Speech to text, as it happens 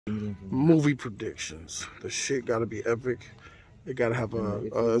Movie predictions. The shit gotta be epic. It gotta have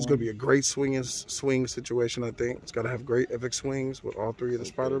it's gonna be a great swing situation, I think. It's gotta have great epic swings with all three of the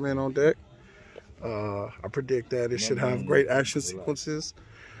Spider-Man on deck. I predict that it should have great action sequences.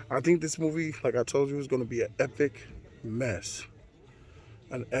 I think this movie, like I told you, is gonna be an epic mess.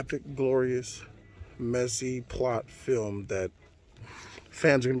 An epic, glorious, messy plot film that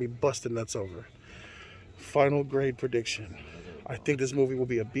fans are gonna be busting nuts over. Final grade prediction. I think this movie will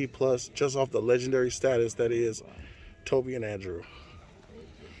be a B+, just off the legendary status that is Tobey and Andrew.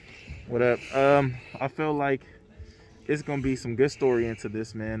 What up? I feel like it's gonna be some good story into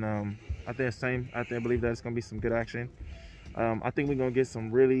this, man. I believe that it's gonna be some good action. I think we're gonna get some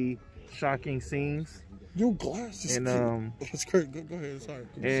really shocking scenes. Your glasses. And that's great. Go ahead. Sorry.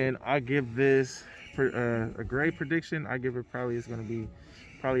 And I give this a grade prediction. I give it it's gonna be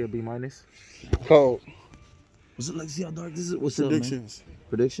a B-. Oh. Was it like, see how dark this is? What's predictions? Up, man?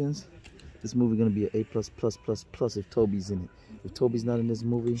 Predictions? This movie gonna be an A+++ if Tobey's in it. If Tobey's not in this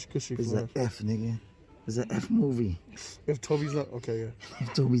movie, it's an F, nigga. It's an F movie. If Tobey's not, okay, yeah.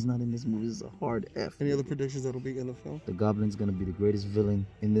 If Tobey's not in this movie, it's a hard F. Any other predictions that'll be in the film? The Goblin's gonna be the greatest villain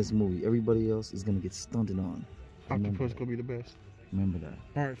in this movie. Everybody else is gonna get stunted on. Octopus gonna be the best. Remember that.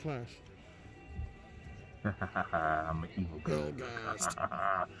 All right, Flash. I'm an evil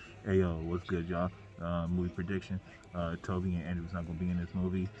guy. Hey yo, what's good, y'all? Movie prediction. Tobey and Andrew's not gonna be in this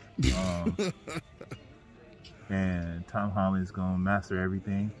movie. And Tom Holland's gonna master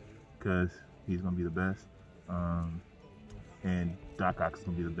everything because he's gonna be the best. And Doc Ock is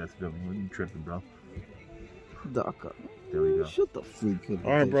gonna be the best villain. What are you tripping, bro? Doc Ock. There we go. Shut the freak up.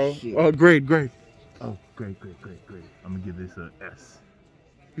 All right, bro. Oh, great. Oh, great. I'm gonna give this a S.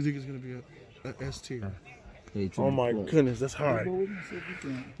 You think it's gonna be a S tier? Hey, oh my goodness, that's hard. You said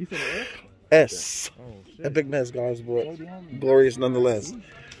an F? S. Oh, epic mess, guys, but glorious nonetheless.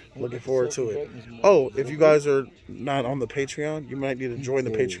 Looking forward to it. Oh, if you guys are not on the Patreon, you might need to join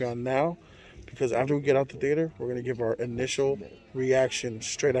the Patreon now, because after we get out the theater, we're gonna give our initial reaction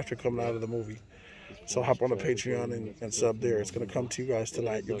straight after coming out of the movie. So hop on the Patreon and sub there. It's gonna come to you guys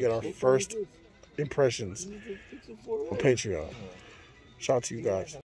tonight. You'll get our first impressions on Patreon. Shout out to you guys.